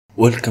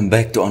Welcome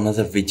back to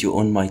another video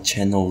on my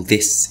channel.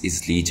 This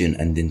is Legion,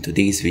 and in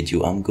today's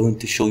video I'm going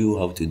to show you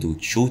how to do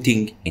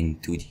shooting in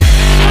 2D.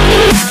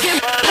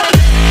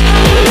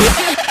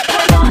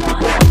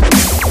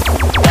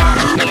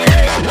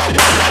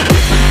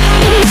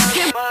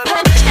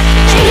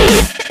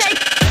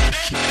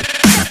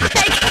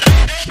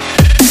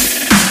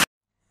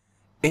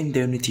 In the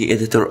Unity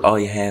editor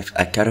I have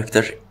a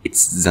character.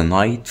 It's the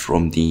Knight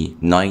from the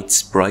Knight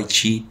sprite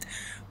sheet.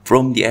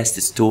 From the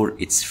asset store,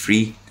 it's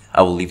free.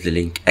 I will leave the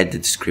link at the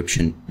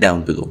description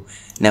down below.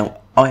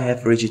 Now I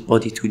have rigid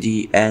body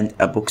 2D and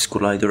a box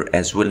collider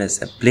as well as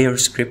a player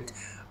script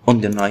on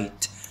the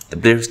Knight. The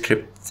player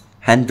script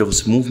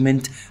handles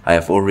movement. I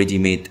have already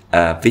made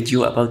a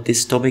video about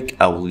this topic.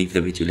 I will leave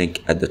the video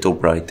link at the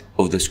top right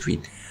of the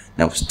screen.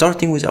 Now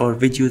starting with our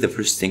video, the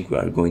first thing we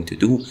are going to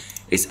do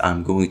is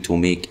I'm going to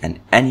make an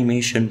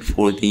animation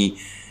for the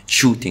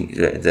shooting,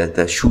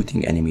 the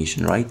shooting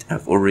animation, right?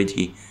 I've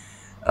already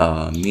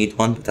made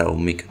one, but I will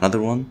make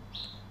another one.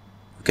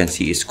 You can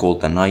see it's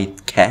called the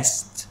Knight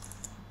Cast,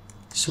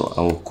 so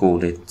I will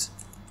call it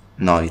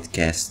Knight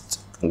Cast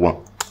 1,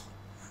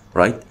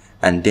 right?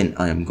 And then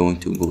I am going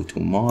to go to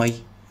my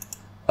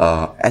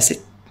asset.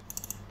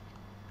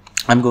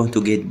 I'm going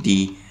to get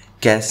the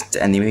cast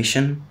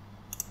animation,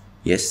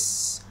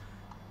 yes,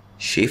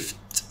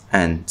 shift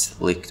and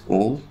select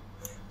all.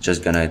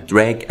 Just gonna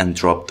drag and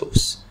drop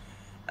those.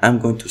 I'm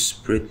going to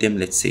spread them,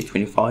 let's say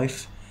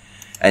 25.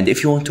 And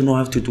if you want to know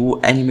how to do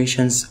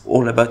animations,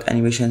 all about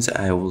animations,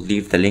 I will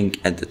leave the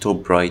link at the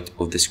top right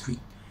of the screen.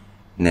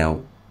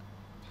 Now,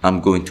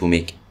 I'm going to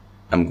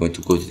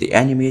go to the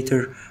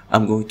animator.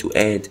 I'm going to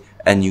add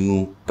a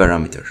new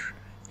parameter.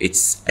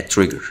 It's a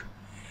trigger.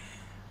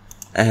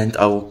 And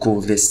I will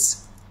call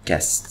this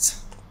cast.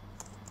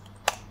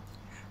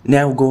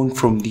 Now going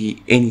from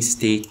the any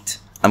state,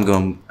 I'm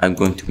going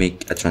to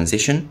make a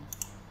transition,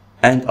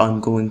 and I'm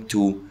going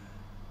to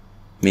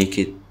make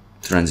it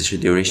transition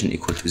duration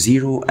equal to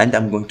 0, and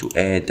I'm going to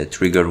add the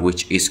trigger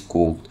which is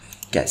called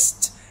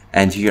cast.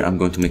 And here I'm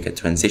going to make a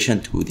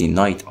transition to the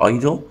Knight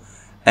idle,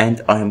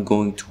 and I'm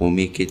going to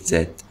make it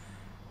that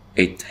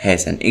it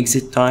has an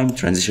exit time,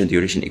 transition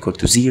duration equal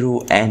to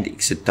 0, and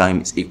exit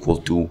time is equal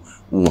to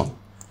 1.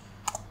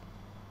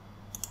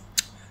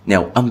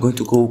 Now I'm going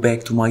to go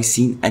back to my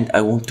scene, and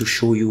I want to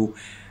show you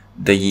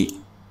the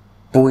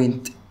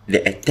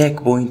attack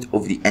point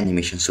of the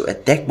animation. So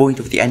attack point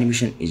of the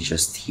animation is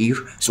just here.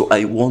 So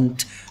I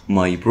want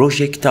my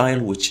projectile,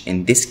 which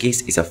in this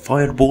case is a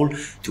fireball,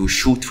 to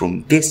shoot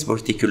from this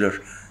particular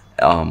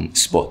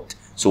spot.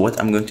 So what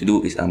I'm going to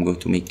do is I'm going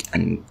to make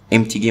an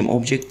empty game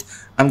object.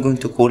 I'm going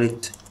to call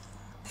it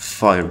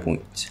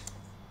firepoint,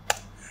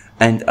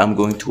 and I'm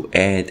going to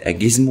add a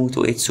gizmo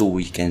to it so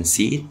we can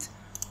see it.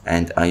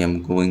 And I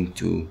am going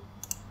to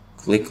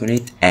click on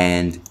it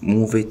and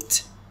move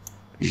it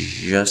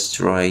just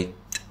right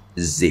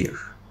there.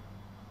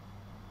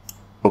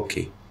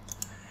 Okay,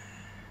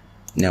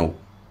 now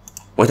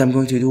what I'm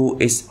going to do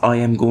is I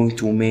am going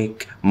to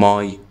make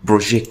my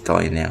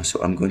projectile now.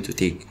 So I'm going to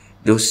take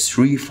those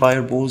 3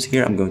 fireballs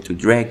here, I'm going to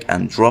drag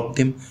and drop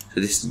them. So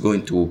this is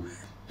going to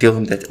tell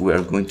them that we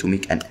are going to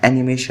make an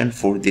animation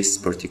for this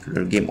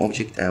particular game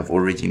object. I have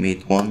already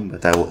made one,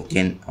 but I'll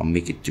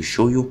make it to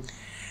show you.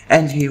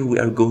 And here we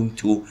are going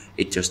to,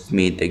 it just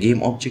made the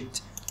game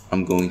object.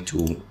 I'm going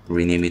to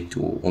rename it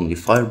to only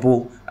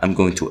fireball. I'm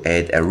going to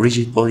add a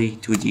rigid body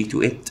 2D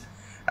to it.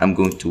 I'm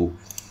going to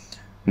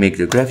make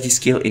the gravity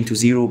scale into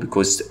 0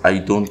 because I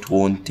don't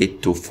want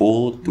it to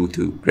fall due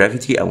to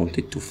gravity. I want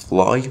it to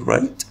fly,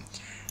 right?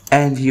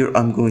 And here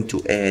I'm going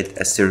to add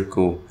a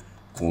circle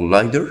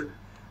collider.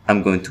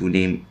 I'm going to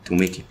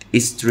make it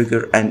is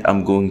trigger, and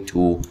I'm going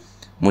to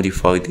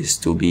modify this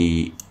to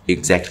be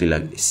exactly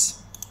like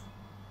this.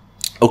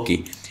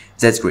 Okay,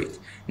 that's great.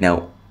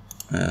 Now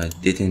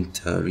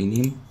didn't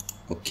rename.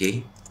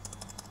 Okay,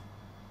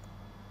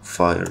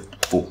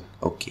 fireball.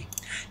 Okay,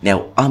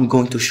 now I'm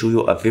going to show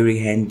you a very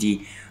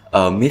handy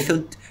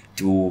method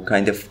to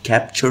kind of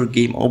capture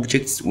game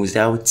objects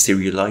without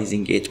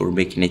serializing it or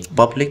making it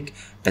public.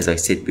 As I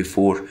said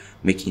before,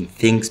 making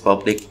things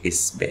public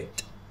is bad.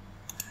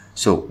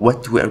 So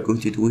what we are going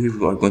to do here,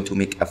 we are going to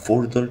make a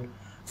folder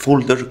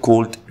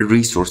called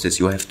resources.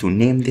 You have to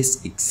name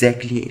this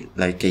exactly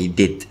like I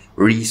did.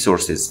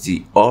 Resources,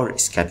 the R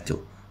is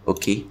capital.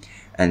 Okay,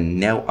 and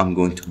now I'm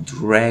going to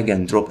drag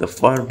and drop the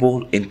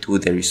fireball into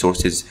the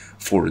resources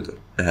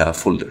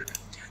folder.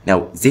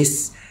 Now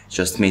this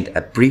just made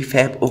a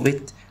prefab of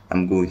it.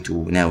 I'm going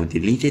to now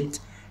delete it,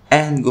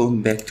 and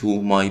going back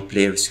to my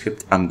player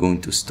script, I'm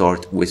going to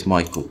start with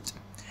my code.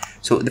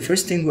 So the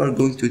first thing we are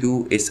going to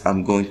do is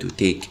I'm going to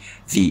take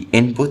the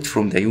input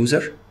from the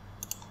user.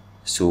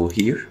 So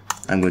here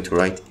I'm going to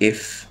write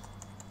if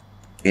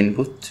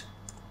input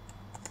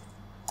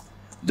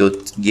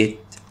dot get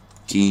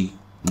key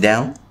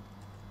down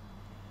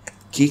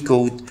key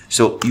code.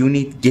 So you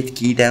need get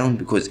key down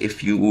because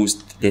if you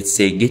used, let's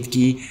say, get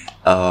key,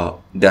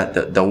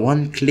 the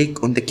one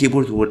click on the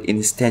keyboard will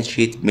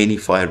instantiate many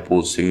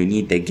fireballs. So you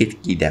need the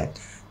get key down.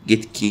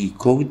 Get key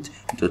code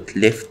dot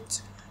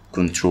left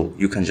control.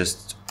 You can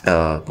just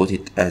put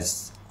it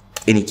as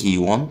any key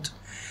you want.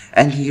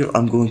 And here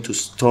I'm going to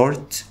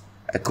start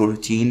a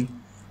coroutine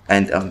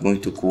and I'm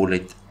going to call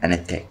it an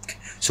attack.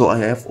 So I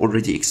have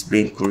already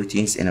explained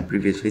coroutines in a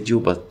previous video,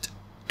 but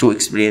to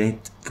explain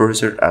it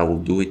further I will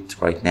do it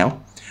right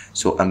now.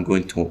 So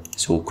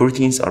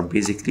coroutines are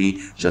basically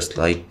just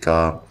like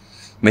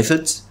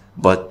methods,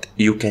 but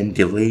you can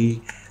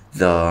delay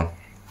the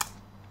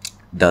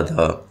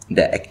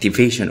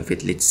activation of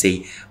it. Let's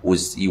say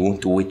you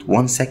want to wait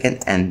 1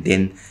 second and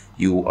then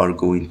you are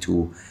going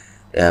to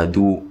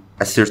do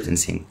a certain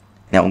thing.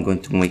 Now I'm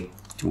going to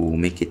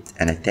make it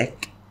an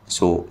attack.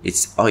 So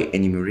it's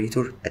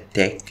enumerator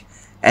attack,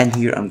 and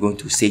here I'm going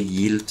to say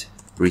yield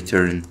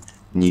return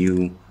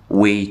new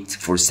wait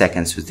for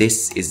seconds. So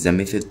this is the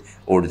method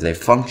or the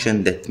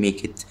function that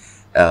make it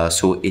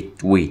so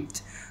it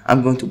wait.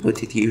 I'm going to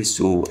put it here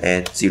so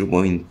at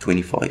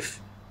 0.25.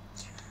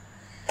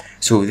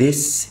 So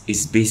this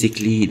is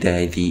basically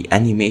the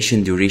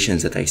animation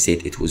durations that I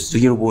said. It was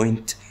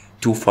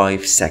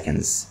 0.25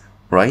 seconds,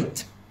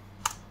 right?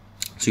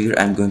 So here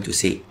I'm going to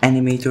say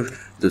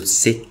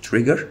animator.set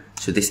trigger.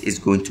 So this is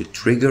going to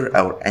trigger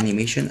our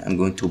animation. I'm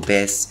going to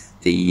pass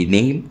the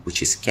name,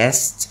 which is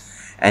cast,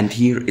 and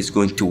here is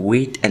going to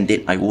wait, and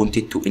then I want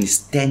it to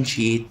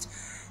instantiate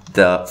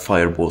the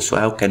fireball. So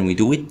how can we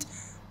do it?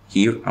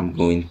 Here I'm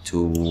going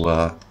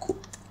to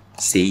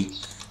say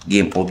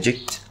game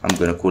object. I'm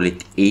going to call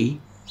it A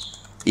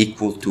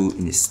equal to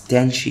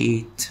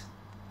instantiate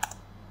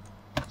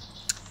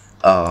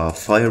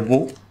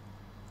fireball.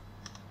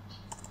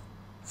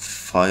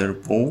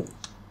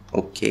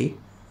 Okay.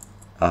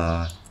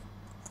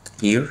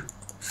 Here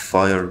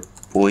fire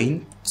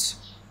point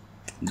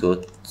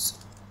dot,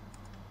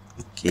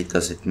 okay,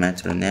 does it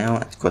matter now,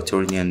 at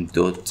quaternion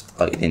dot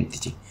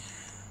identity.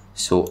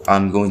 So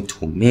I'm going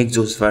to make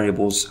those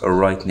variables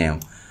right now.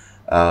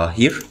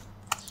 Here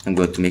I'm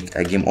going to make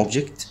a game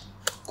object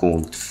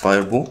called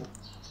fireball,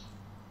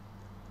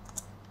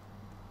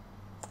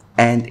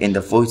 and in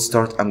the void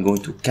start I'm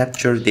going to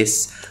capture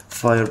this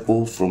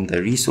fireball from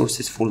the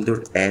resources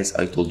folder. As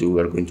I told you, we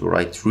are going to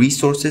write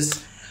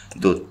resources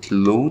dot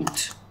load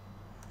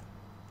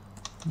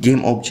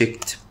game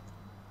object,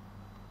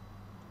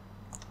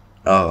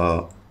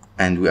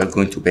 and we are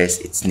going to pass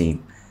its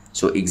name.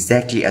 So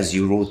exactly as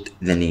you wrote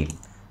the name,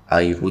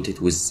 I wrote it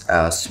with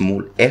a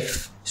small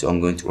f, so I'm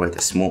going to write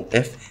a small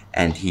f,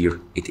 and here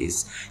it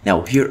is.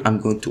 Now here I'm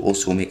going to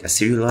also make a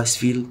serialized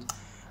field.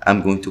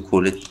 I'm going to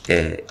call it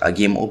a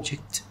game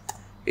object.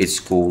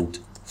 It's called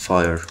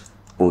fire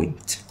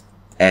point,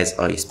 as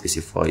I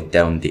specified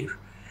down there.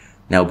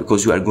 Now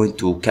because we are going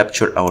to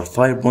capture our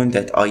fire point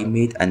that I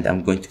made, and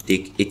I'm going to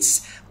take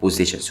its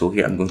position, so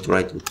here I'm going to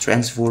write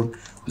transform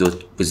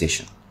dot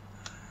position.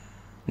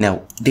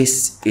 Now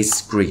this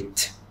is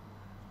great.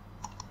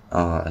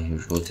 I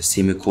wrote a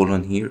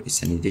semicolon here.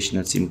 It's an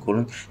additional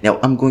semicolon. Now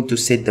I'm going to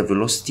set the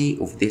velocity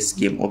of this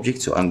game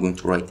object, so I'm going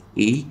to write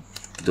a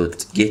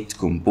dot get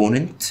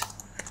component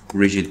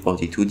rigid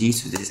body 2D.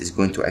 So this is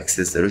going to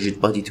access the rigid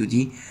body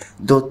 2D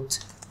dot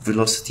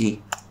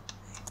velocity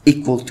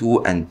equal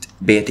to, and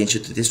pay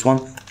attention to this one,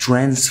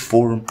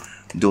 transform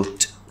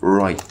dot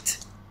right,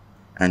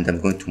 and I'm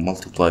going to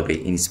multiply by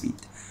any speed.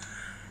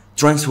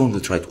 Transform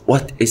dot right.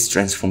 What is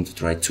transform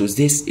dot right? So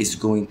this is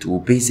going to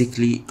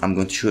basically, I'm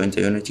going to show in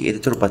the Unity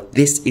editor, but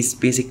this is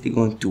basically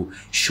going to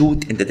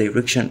shoot in the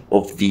direction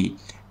of the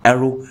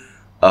arrow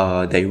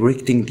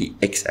directing the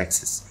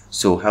x-axis.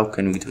 So how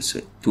can we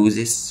do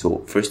this?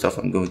 So first off,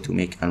 I'm going to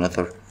make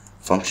another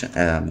function.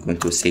 I'm going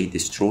to say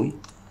destroy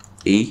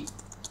a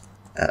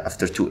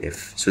after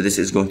 2f. So this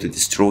is going to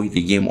destroy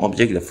the game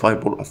object, the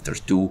fireball, after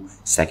 2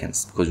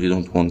 seconds, because we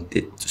don't want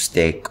it to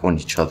stack on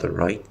each other,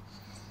 right?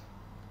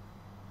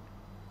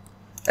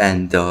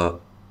 And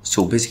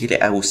so basically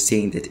I was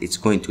saying that it's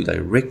going to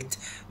direct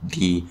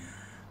the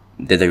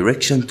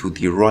direction to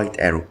the right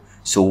arrow.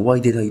 So why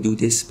did I do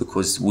this?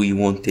 Because we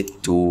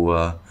wanted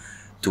to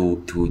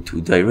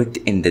direct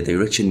in the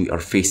direction we are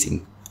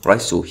facing,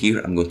 right? So here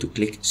I'm going to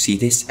click, see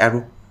this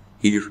arrow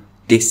here,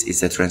 this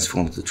is a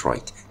transform to the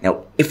right.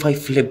 Now if I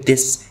flip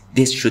this,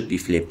 this should be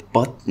flipped,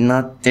 but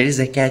not, there is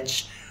a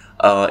catch.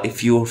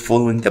 If you are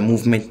following the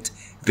movement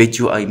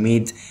video I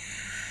made,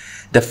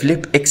 the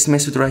flip X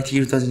method right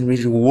here doesn't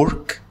really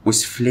work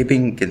with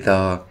flipping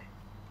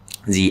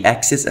the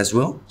axis as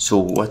well. So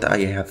what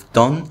I have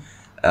done,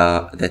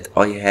 that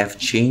I have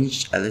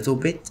changed a little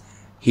bit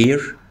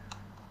here.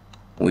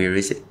 Where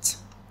is it?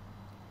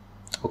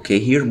 Okay,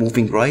 here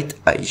moving right,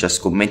 I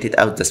just commented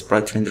out the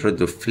sprite renderer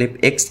to flip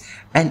X,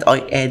 and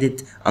I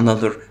added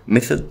another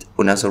method,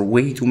 another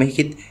way to make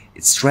it.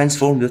 It's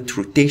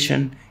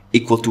transform.rotation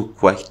equal to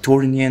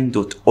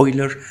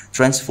quaternion.Euler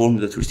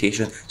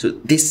transform.rotation. So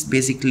this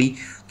basically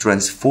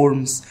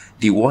transforms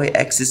the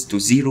y-axis to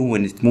 0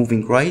 when it's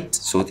moving right,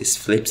 so this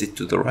flips it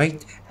to the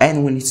right,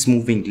 and when it's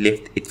moving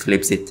left, it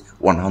flips it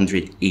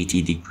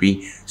 180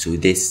 degree. So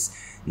this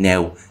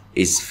now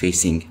is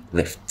facing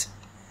left.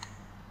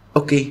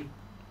 Okay,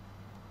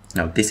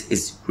 now this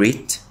is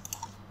great,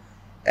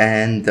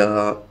 and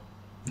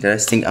the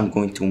last thing I'm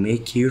going to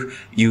make here,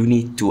 you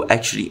need to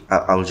actually,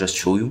 I'll just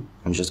show you.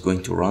 I'm just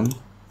going to run.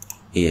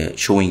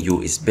 Showing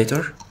you is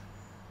better.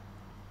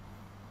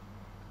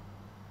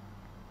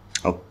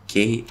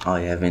 Okay,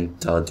 I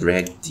haven't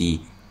dragged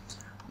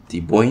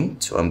the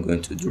point, so I'm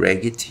going to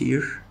drag it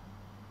here.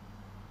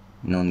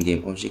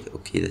 Non-game object.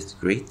 Okay, that's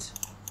great.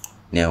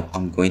 Now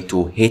I'm going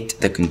to hit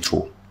the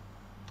control,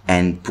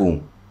 and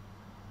boom,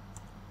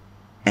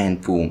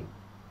 and boom.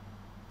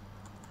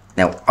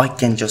 Now I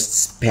can just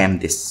spam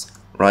this,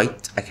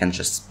 right? I can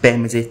just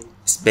spam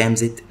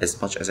it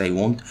as much as I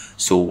want.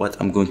 So what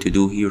I'm going to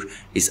do here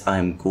is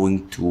I'm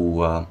going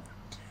to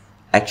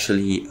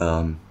actually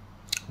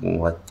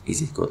what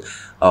is it called?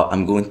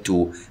 I'm going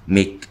to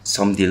make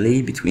some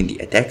delay between the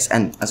attacks,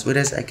 and as well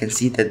as I can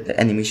see that the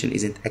animation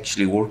isn't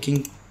actually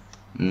working.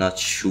 Not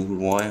sure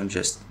why. I'm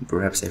just,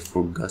 perhaps I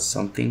forgot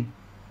something.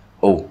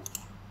 Oh,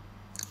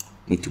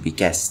 need to be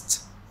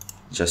cast.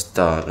 Just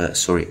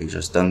sorry, I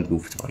just done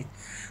goofed, right?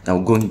 Now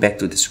going back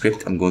to the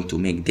script, I'm going to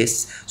make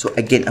this. So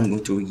again, I'm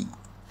going to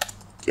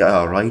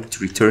write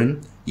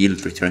return,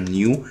 yield return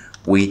new,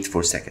 wait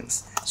for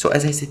seconds. So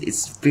as I said,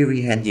 it's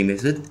very handy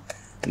method.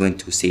 I'm going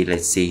to say,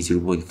 let's say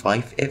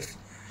 0.5f.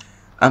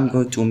 I'm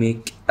going to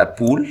make a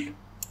pool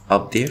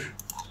up there,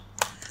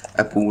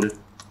 a pool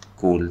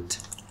called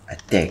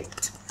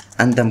attacked,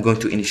 and I'm going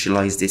to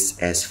initialize this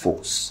as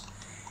false.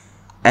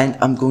 And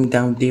I'm going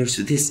down there,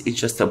 so this is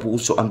just a pool,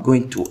 so I'm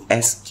going to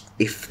ask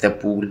if the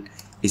pool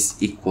is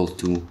equal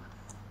to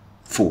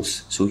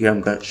false. So here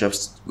I'm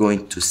just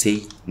going to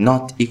say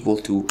not equal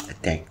to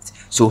attacked.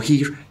 So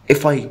here,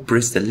 if I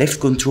press the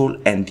left control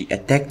and the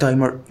attack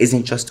timer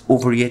isn't just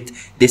over yet,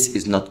 this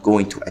is not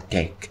going to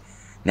attack.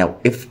 Now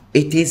if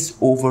it is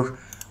over,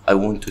 I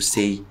want to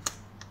say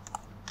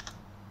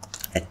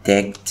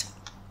attacked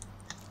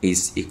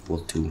is equal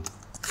to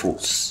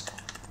false,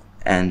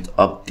 and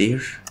up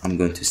there I'm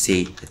going to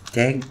say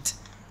attacked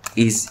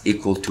is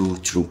equal to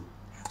true.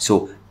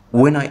 So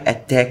when I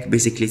attack,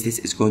 basically this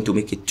is going to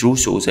make it true,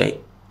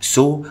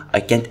 so I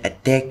can't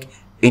attack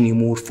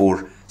anymore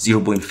for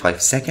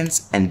 0.5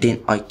 seconds, and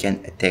then I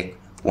can attack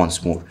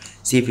once more.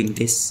 Saving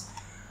this.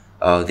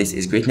 This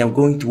is great. Now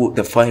going to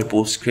the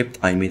fireball script.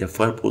 I made a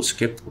fireball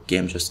script. Okay,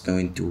 I'm just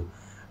going to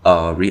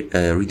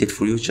read it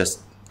for you.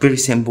 Just very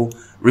simple.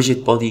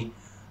 Rigid body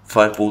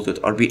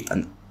fireball.rb,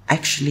 and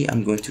actually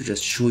I'm going to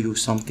just show you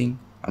something.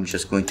 I'm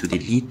just going to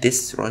delete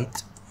this,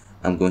 right?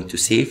 I'm going to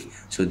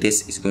save. So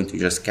this is going to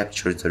just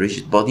capture the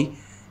rigid body,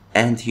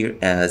 and here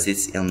this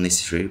is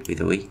unnecessary, by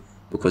the way,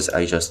 because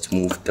I just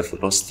moved the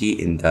velocity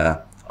in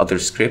the other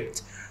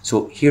script.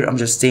 So here I'm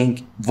just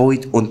saying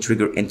void on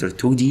trigger enter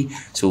 2D.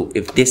 So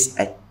if this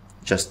at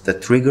just the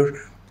trigger,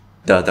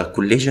 the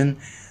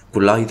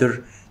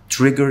collider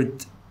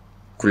triggered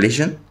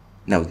collision.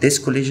 Now this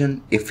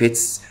collision, if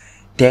its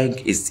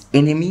tag is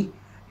enemy,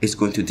 is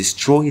going to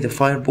destroy the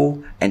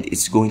fireball, and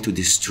it's going to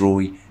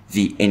destroy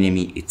the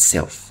enemy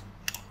itself.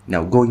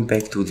 Now going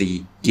back to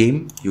the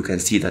game, you can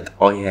see that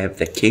I have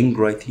the king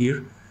right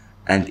here,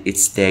 and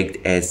it's tagged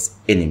as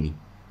enemy,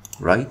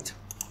 right?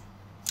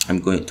 I'm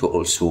going to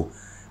also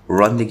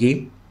run the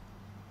game,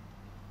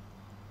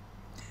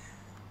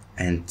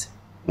 and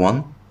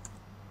 1,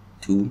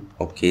 2,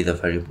 okay, the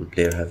variable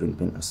player haven't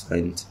been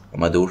assigned.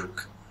 I'm a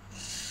dork.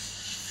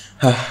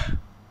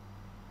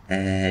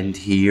 And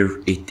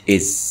here it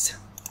is.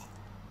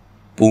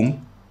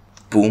 Boom,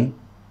 boom,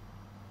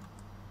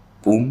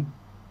 boom.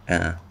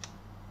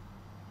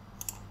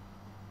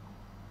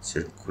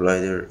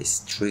 Collider is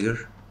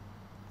trigger.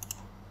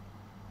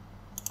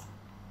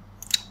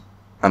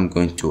 I'm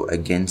going to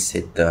again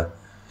set the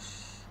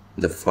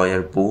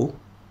fireball,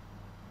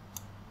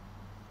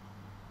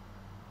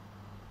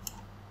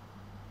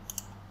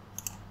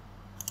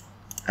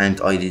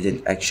 and I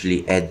didn't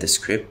actually add the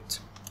script,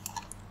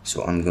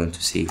 so I'm going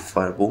to say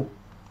fireball,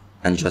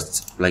 and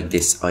just like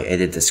this I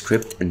added the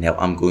script, and now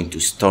I'm going to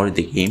start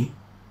the game.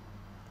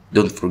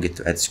 Don't forget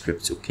to add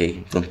scripts,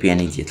 okay? Don't be an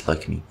idiot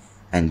like me.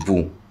 And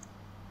boom,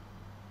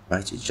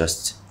 right, it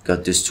just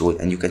got destroyed,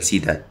 and you can see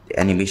that the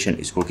animation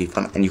is working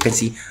fine, and you can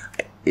see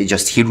it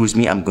just heroes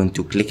me. I'm going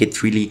to click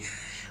it really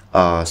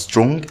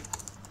strong.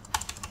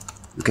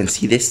 You can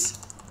see this.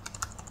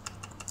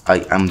 I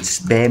am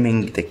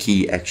spamming the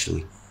key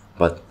actually,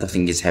 but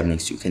nothing is happening,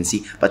 so you can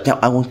see. But now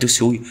I want to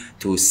show you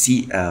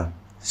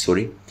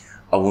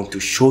I want to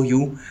show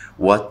you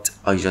what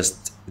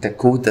the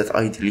code that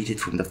I deleted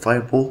from the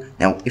fireball.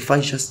 Now if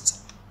I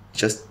just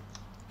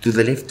to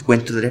the left,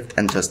 went to the left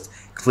and just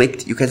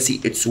clicked, you can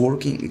see it's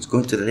working, it's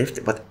going to the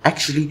left, but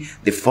actually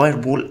the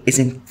fireball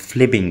isn't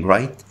flipping,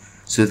 right?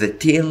 So the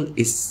tail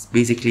is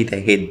basically the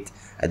head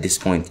at this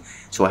point.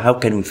 So how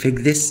can we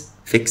fix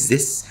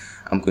this?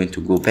 I'm going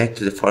to go back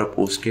to the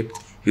fireball script.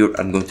 Here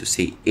I'm going to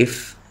say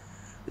if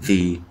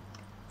the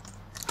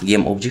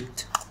game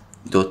object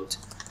dot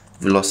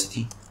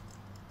velocity,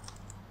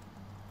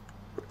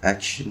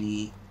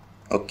 actually,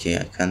 okay,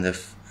 I kind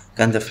of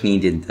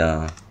needed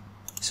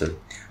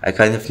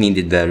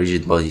the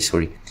rigid body,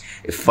 sorry.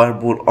 If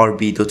fireball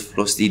rb dot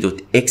velocity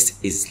dot x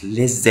is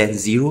less than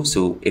 0,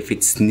 so if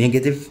it's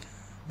negative,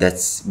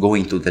 that's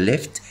going to the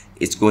left,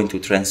 it's going to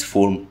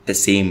transform the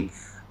same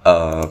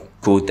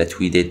code that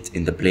we did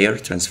in the player,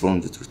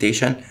 transform the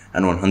rotation,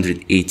 and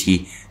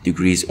 180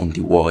 degrees on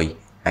the Y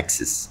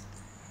axis.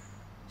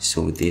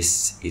 So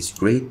this is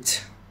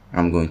great.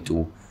 I'm going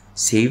to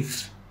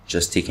save,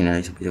 just taking a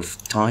little bit of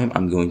time.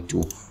 I'm going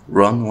to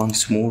run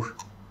once more,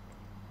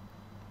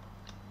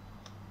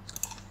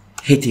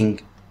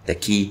 hitting the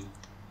key.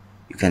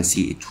 You can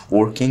see it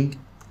working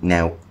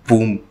now.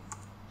 Boom,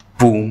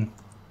 boom,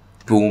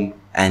 boom,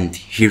 and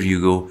here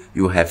you go.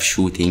 You have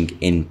shooting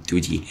in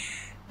 2D.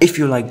 If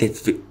you like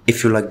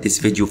this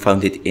video,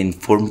 found it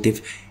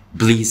informative,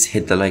 please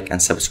hit the like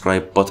and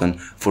subscribe button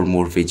for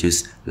more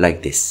videos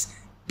like this.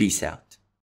 Peace out.